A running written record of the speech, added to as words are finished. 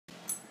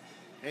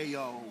Hey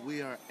y'all,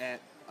 we are at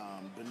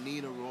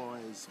Benita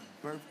Roy's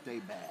birthday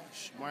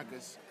bash.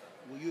 Marcus,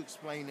 will you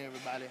explain to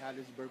everybody how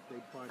this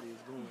birthday party is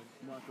going?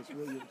 Marcus,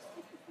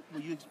 will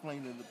you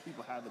explain to the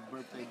people how the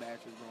birthday bash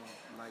is going?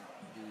 Like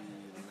the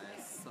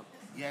Last Supper.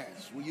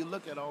 Yes. Will you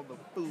look at all the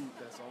food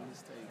that's on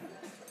this table?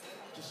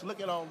 Just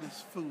look at all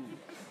this food.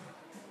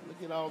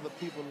 Look at all the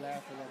people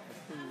laughing at the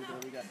food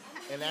that we got.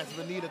 And as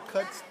Benita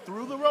cuts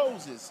through the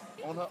roses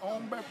on her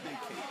own birthday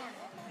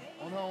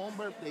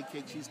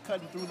cake, she's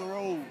cutting through the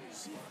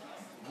rose.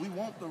 We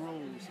want the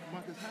rose.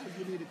 Marcus, how did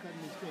Benita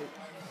cutting this cake?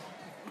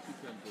 She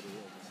couldn't put it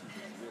up. She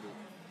was really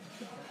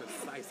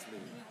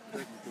precisely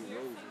cutting through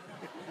roses.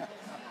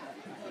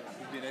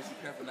 Then as she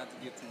careful not to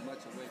give too much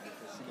away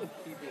because she gonna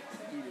keep it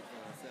and eat it for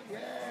herself.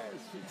 Yes,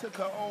 she took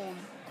her own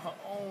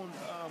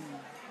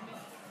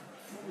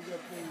what was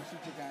that thing she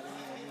took out of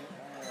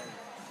there?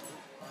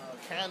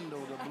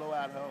 Candle to blow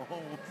out her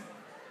own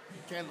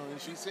candle,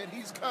 and she said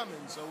he's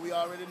coming, so we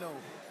already know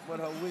what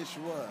her wish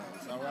was.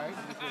 All right.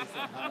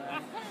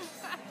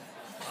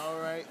 All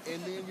right,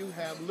 and then you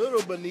have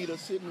little Benita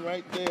sitting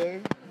right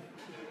there.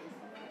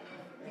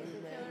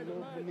 Amen,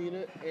 little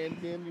Benita, and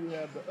then you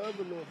have the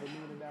other little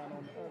Benita down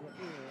on the other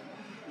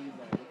end.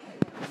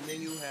 And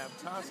then you have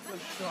Tosca,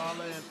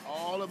 Charlotte, and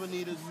all of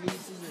Benita's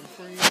nieces and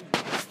friends,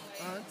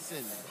 aunts,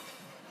 and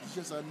it's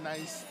just a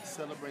nice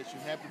celebration.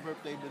 Happy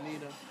birthday,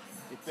 Benita.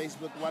 If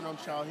Facebook, why don't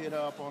y'all hit her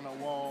up on the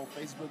wall?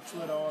 Facebook,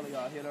 Twitter, all of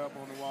y'all hit her up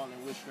on the wall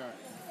and wish her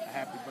a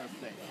happy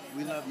birthday.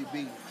 We love you,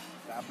 B.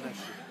 God bless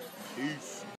you. Peace.